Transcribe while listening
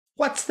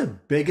What's the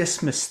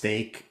biggest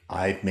mistake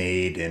I've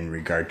made in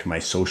regard to my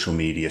social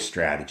media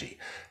strategy?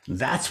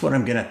 That's what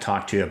I'm going to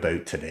talk to you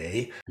about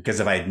today. Because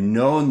if I'd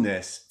known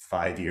this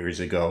 5 years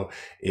ago,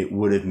 it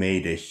would have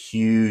made a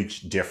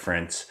huge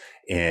difference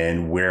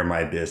in where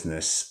my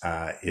business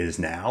is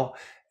now.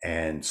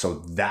 And so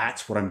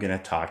that's what I'm going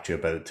to talk to you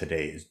about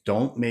today is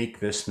don't make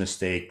this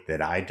mistake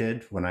that I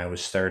did when I was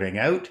starting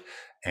out.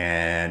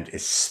 And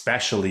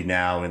especially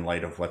now in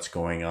light of what's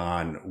going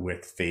on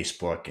with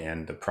Facebook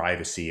and the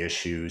privacy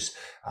issues,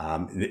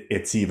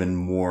 it's even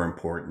more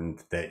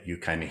important that you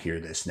kind of hear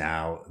this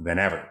now than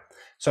ever.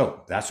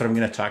 So that's what I'm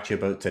going to talk to you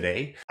about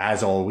today.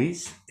 As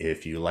always,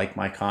 if you like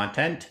my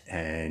content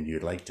and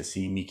you'd like to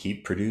see me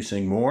keep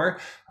producing more,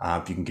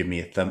 if you can give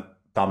me a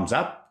thumbs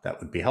up, that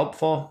would be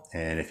helpful.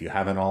 And if you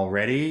haven't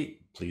already,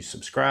 please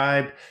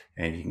subscribe,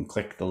 and you can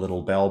click the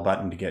little bell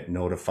button to get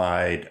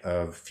notified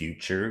of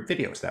future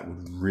videos. That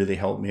would really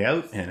help me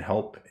out and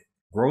help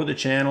grow the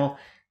channel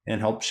and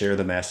help share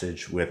the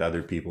message with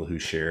other people who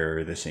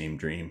share the same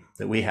dream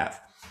that we have.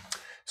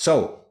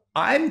 So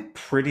I'm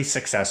pretty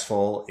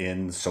successful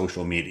in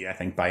social media. I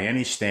think by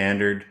any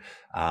standard,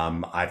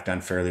 I've done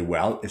fairly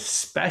well,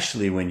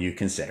 especially when you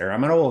consider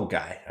I'm an old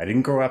guy. I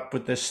didn't grow up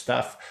with this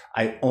stuff.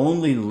 I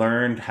only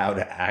learned how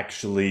to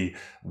actually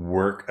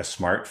work a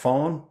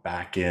smartphone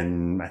back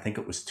in, I think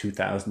it was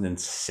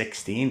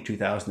 2016,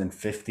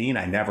 2015.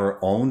 I never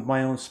owned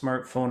my own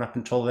smartphone up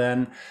until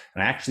then.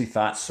 And I actually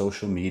thought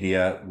social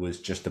media was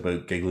just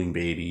about giggling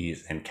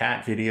babies and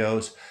cat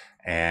videos.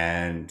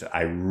 And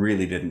I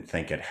really didn't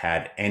think it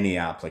had any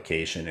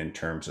application in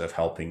terms of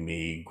helping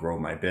me grow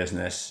my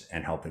business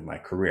and helping my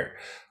career.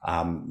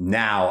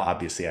 Now,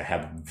 obviously, I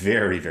have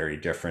very, very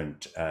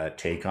different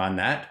take on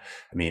that.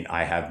 I mean,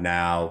 I have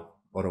now,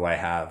 what do I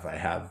have? I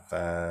have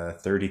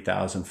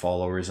 30,000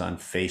 followers on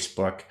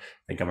Facebook.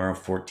 I think I'm around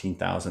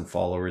 14,000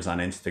 followers on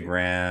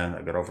Instagram.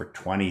 I've got over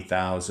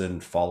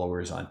 20,000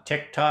 followers on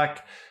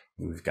TikTok.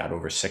 We've got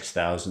over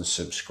 6,000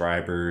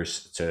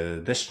 subscribers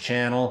to this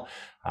channel.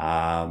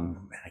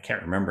 I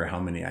can't remember how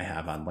many I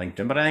have on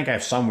LinkedIn, but I think I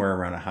have somewhere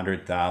around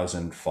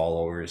 100,000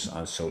 followers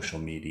on social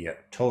media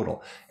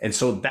total. And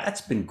so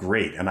that's been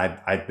great. And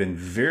I've been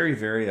very,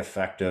 very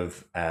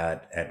effective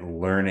at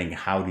learning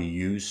how to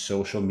use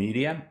social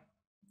media.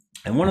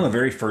 And one of the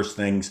very first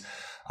things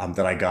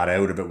that I got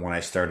out of it when I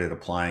started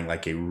applying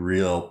like a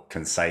real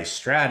concise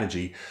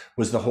strategy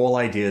was the whole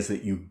idea is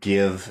that you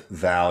give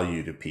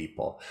value to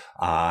people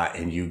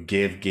and you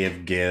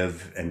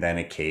give, and then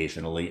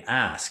occasionally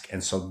ask.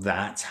 And so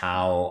that's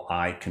how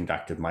I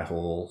conducted my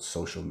whole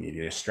social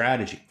media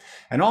strategy.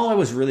 And all I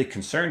was really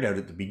concerned about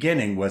at the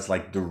beginning was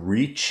like the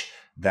reach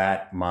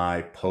that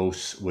my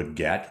posts would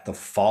get, the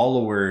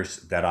followers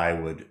that I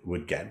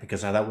would get,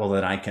 because I thought, well,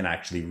 then I can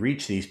actually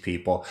reach these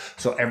people.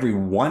 So every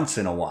once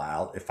in a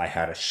while, if I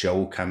had a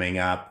show coming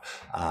up,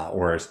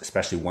 or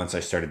especially once I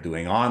started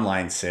doing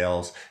online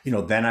sales,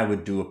 then I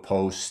would do a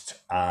post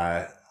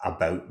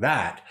about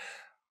that.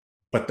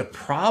 But the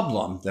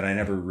problem that I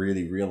never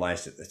really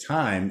realized at the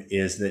time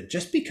is that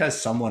just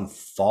because someone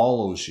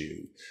follows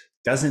you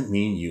doesn't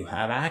mean you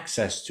have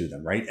access to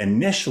them, right?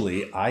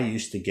 Initially, I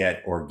used to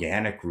get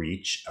organic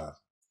reach of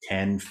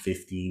 10,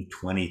 15,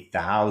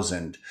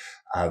 20,000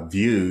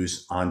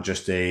 views on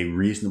just a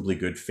reasonably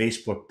good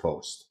Facebook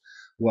post.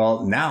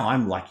 Well, now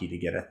I'm lucky to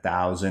get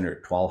 1,000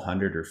 or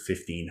 1,200 or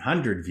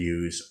 1,500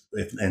 views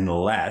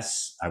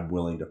unless I'm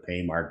willing to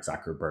pay Mark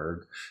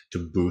Zuckerberg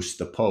to boost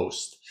the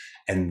post.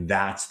 And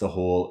that's the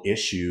whole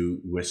issue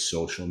with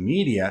social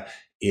media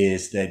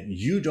is that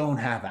you don't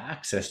have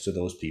access to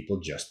those people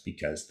just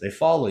because they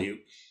follow you.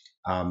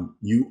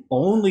 You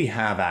only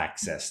have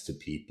access to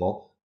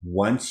people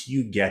once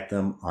you get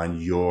them on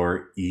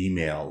your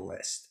email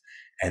list.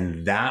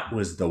 And that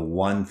was the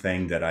one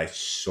thing that I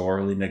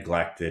sorely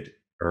neglected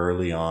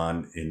early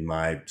on in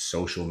my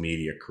social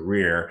media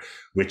career,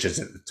 which is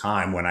at the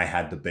time when I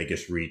had the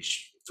biggest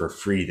reach for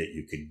free that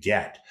you could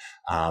get.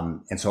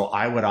 And so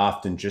I would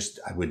often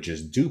I would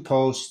just do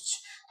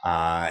posts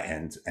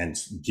and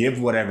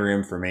give whatever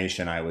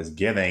information I was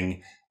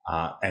giving,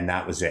 and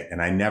that was it.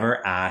 And I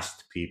never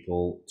asked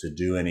people to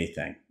do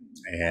anything.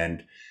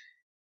 And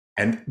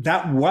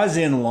that was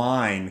in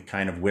line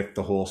kind of with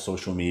the whole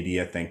social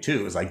media thing too.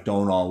 It was like,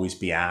 don't always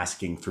be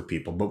asking for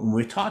people. But when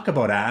we talk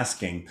about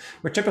asking,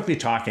 we're typically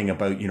talking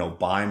about,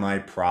 buy my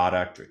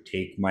product or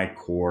take my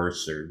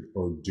course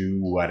or do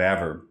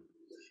whatever.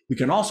 We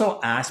can also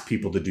ask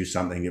people to do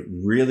something that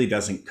really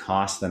doesn't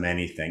cost them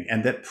anything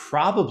and that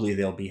probably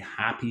they'll be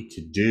happy to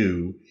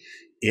do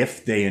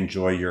if they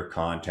enjoy your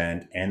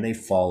content and they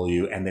follow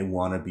you and they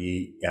want to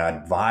be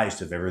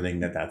advised of everything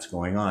that's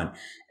going on.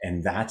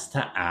 And that's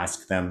to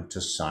ask them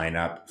to sign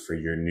up for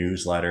your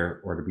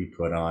newsletter or to be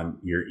put on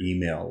your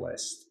email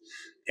list.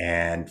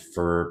 And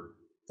for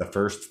the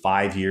first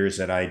 5 years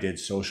that I did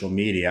social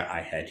media,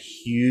 I had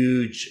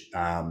huge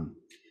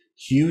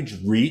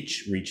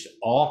reached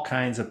all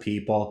kinds of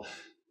people.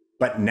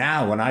 But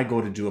now when I go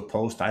to do a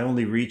post, I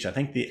only reach, I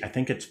think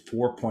it's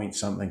 4 point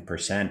something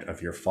 %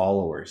 of your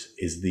followers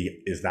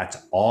is that's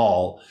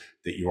all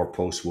that your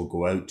post will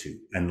go out to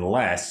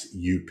unless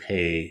you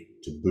pay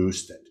to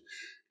boost it.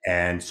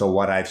 And so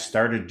what I've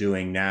started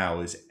doing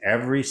now is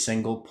every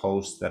single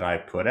post that I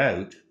put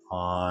out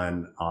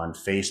on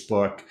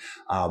Facebook,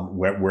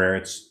 where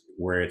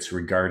it's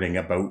regarding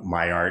about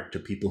my art to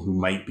people who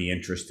might be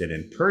interested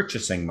in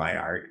purchasing my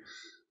art,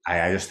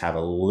 I just have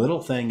a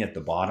little thing at the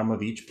bottom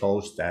of each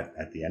post at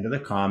the end of the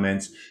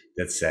comments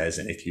that says,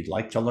 and if you'd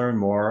like to learn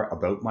more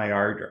about my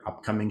art or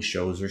upcoming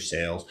shows or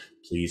sales,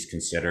 please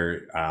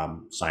consider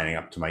signing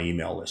up to my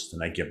email list.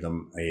 And I give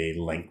them a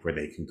link where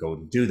they can go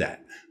to do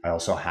that. I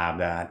also have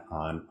that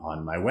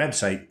on my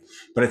website,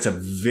 but it's a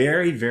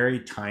very, very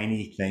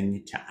tiny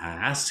thing to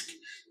ask,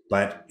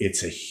 but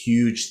it's a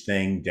huge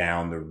thing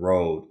down the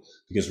road,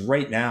 because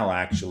right now,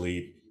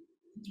 actually,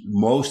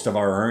 most of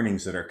our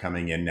earnings that are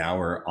coming in now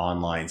are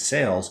online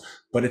sales,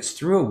 but it's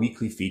through a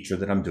weekly feature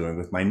that I'm doing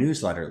with my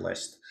newsletter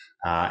list.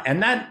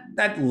 And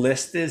that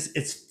list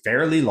it's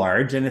fairly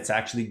large, and it's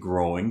actually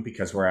growing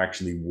because we're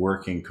actually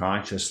working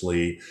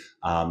consciously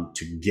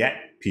to get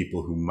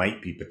people who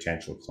might be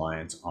potential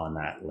clients on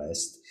that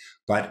list.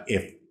 But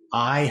if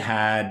I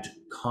had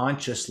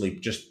consciously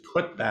just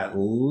put that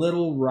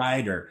little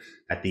rider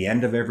at the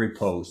end of every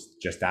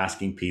post, just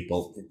asking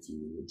people, if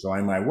you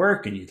enjoy my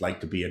work and you'd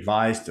like to be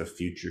advised of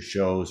future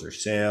shows or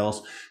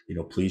sales,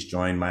 please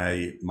join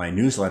my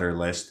newsletter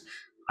list,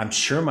 I'm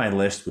sure my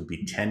list would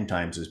be 10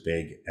 times as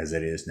big as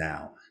it is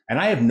now. And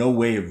I have no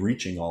way of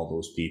reaching all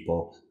those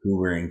people who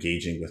were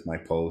engaging with my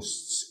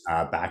posts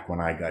back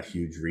when I got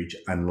huge reach,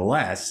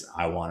 unless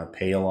I want to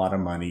pay a lot of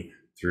money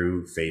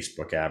through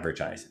Facebook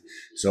advertising.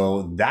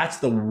 So that's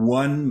the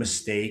one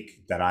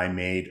mistake that I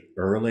made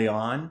early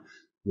on,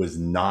 was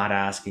not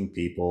asking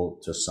people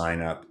to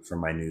sign up for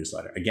my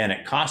newsletter. Again,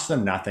 it costs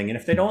them nothing. And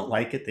if they don't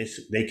like it,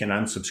 they can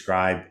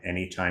unsubscribe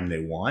anytime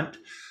they want.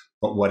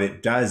 But what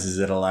it does is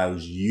it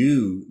allows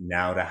you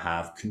now to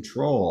have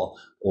control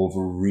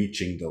over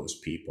reaching those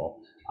people.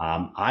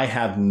 I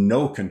have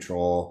no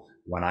control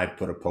when I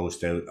put a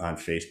post out on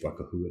Facebook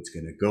of who it's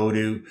going to go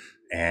to.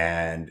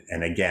 And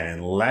again,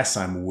 unless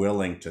I'm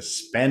willing to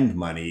spend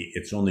money,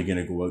 it's only going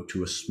to go out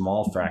to a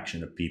small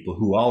fraction of people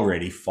who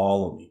already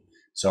follow me.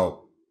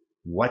 So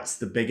what's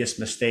the biggest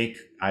mistake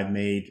I've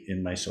made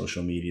in my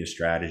social media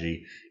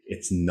strategy?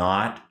 It's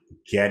not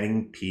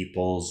getting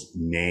people's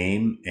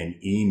name and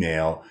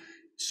email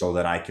so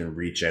that I can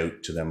reach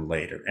out to them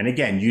later. And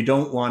again, you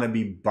don't want to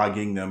be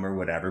bugging them or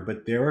whatever,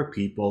 but there are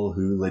people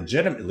who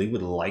legitimately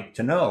would like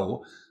to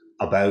know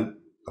about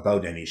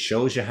any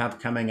shows you have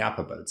coming up,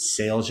 about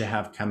sales you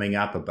have coming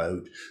up,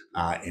 about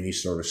any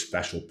sort of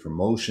special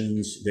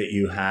promotions that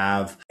you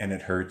have. And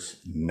it hurts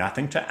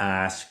nothing to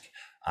ask.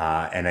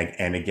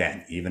 And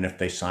again, even if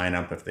they sign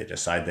up, if they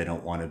decide they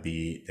don't want to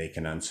be, they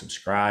can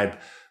unsubscribe.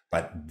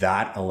 But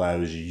that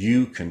allows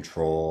you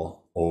control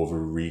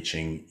over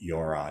reaching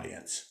your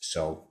audience.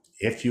 So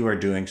if you are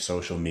doing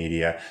social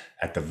media,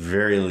 at the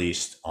very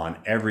least on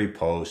every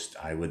post,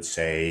 I would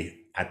say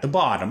at the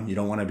bottom, you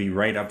don't want to be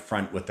right up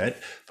front with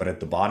it, but at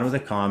the bottom of the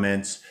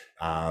comments,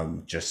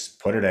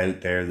 just put it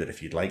out there that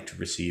if you'd like to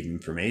receive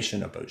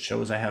information about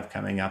shows I have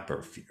coming up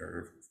or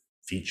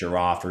feature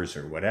offers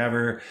or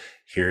whatever,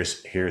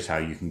 here's how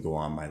you can go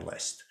on my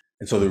list.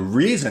 And so the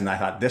reason I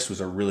thought this was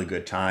a really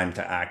good time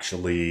to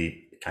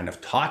actually kind of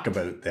talk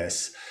about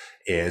this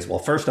is, well,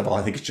 first of all,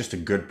 I think it's just a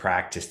good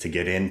practice to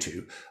get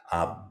into.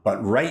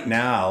 But right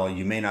now,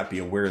 you may not be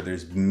aware,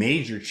 there's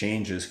major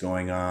changes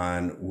going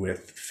on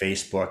with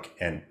Facebook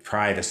and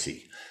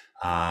privacy.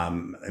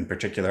 In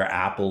particular,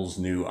 Apple's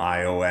new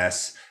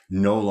iOS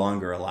no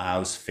longer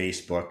allows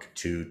Facebook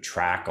to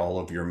track all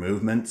of your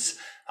movements.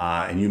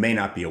 And you may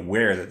not be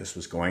aware that this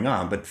was going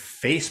on, but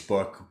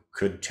Facebook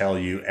could tell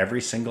you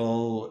every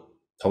single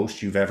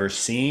post you've ever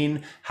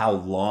seen, how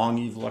long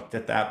you've looked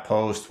at that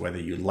post, whether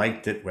you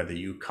liked it, whether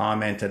you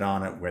commented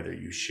on it, whether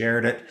you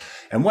shared it.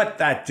 And what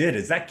that did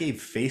is that gave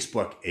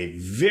Facebook a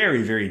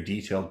very, very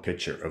detailed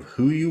picture of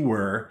who you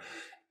were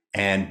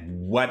and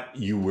what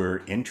you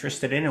were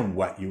interested in and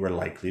what you were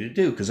likely to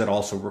do, because it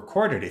also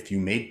recorded if you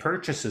made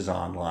purchases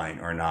online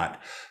or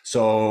not.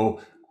 So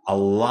a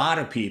lot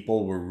of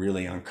people were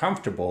really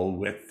uncomfortable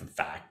with the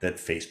fact that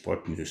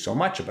Facebook knew so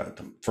much about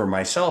them. For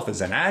myself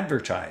as an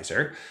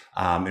advertiser,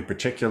 in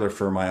particular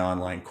for my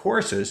online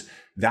courses,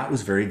 that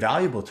was very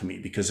valuable to me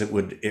because it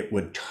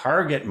would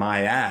target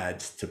my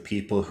ads to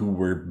people who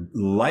were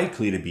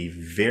likely to be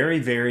very,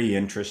 very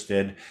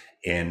interested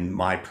in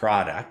my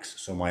products,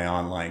 so my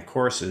online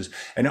courses.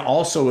 And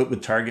also it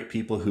would target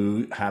people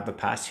who have a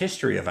past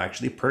history of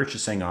actually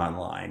purchasing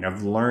online,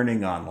 of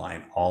learning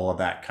online, all of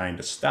that kind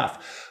of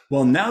stuff.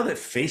 Well, now that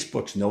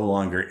Facebook's no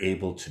longer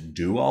able to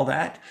do all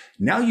that,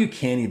 now you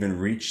can't even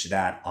reach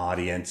that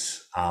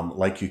audience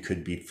like you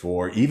could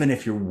before, even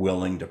if you're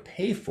willing to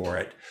pay for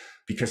it,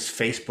 because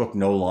Facebook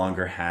no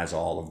longer has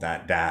all of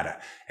that data.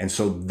 And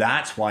so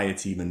that's why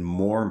it's even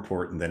more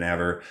important than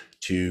ever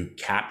to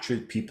capture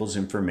people's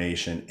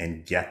information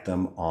and get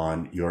them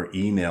on your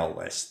email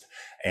list.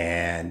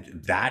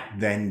 And that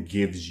then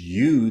gives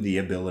you the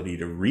ability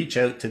to reach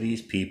out to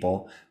these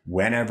people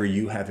whenever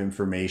you have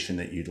information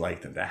that you'd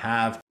like them to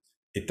have.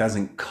 It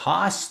doesn't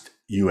cost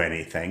you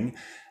anything.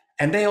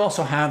 And they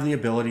also have the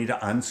ability to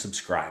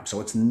unsubscribe. So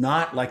it's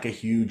not like a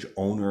huge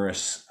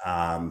onerous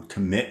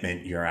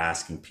commitment you're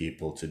asking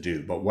people to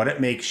do. But what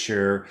it makes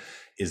sure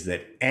is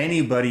that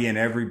anybody and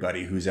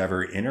everybody who's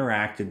ever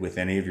interacted with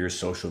any of your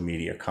social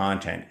media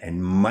content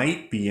and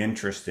might be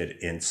interested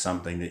in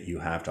something that you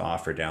have to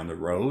offer down the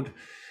road,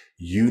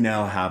 you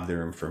now have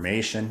their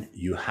information.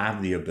 You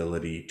have the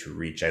ability to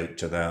reach out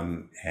to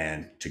them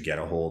and to get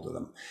a hold of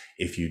them.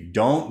 If you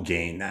don't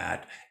gain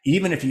that,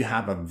 even if you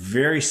have a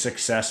very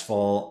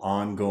successful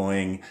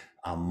ongoing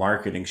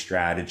marketing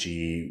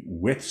strategy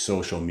with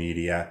social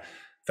media,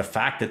 the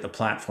fact that the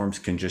platforms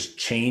can just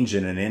change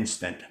in an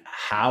instant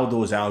how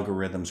those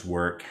algorithms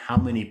work, how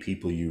many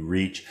people you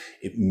reach,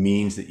 it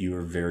means that you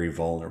are very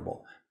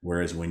vulnerable.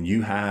 Whereas when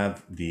you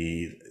have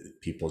the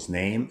people's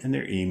name and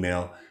their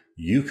email,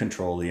 you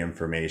control the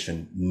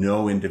information.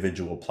 No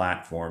individual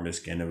platform is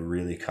going to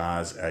really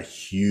cause a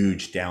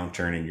huge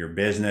downturn in your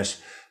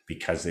business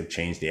because they've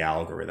changed the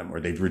algorithm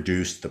or they've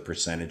reduced the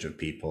percentage of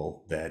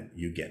people that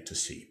you get to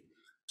see.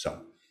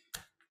 So,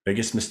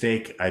 biggest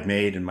mistake I've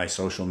made in my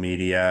social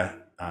media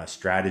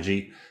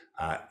strategy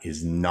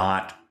is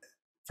not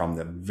from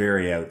the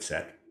very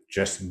outset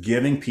just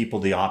giving people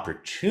the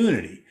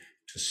opportunity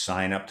to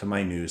sign up to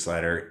my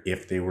newsletter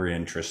if they were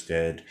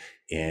interested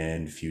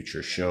in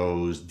future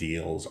shows,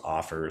 deals,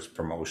 offers,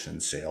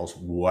 promotions, sales,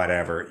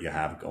 whatever you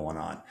have going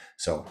on.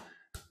 So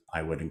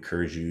I would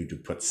encourage you to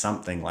put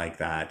something like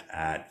that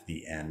at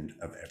the end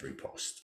of every post.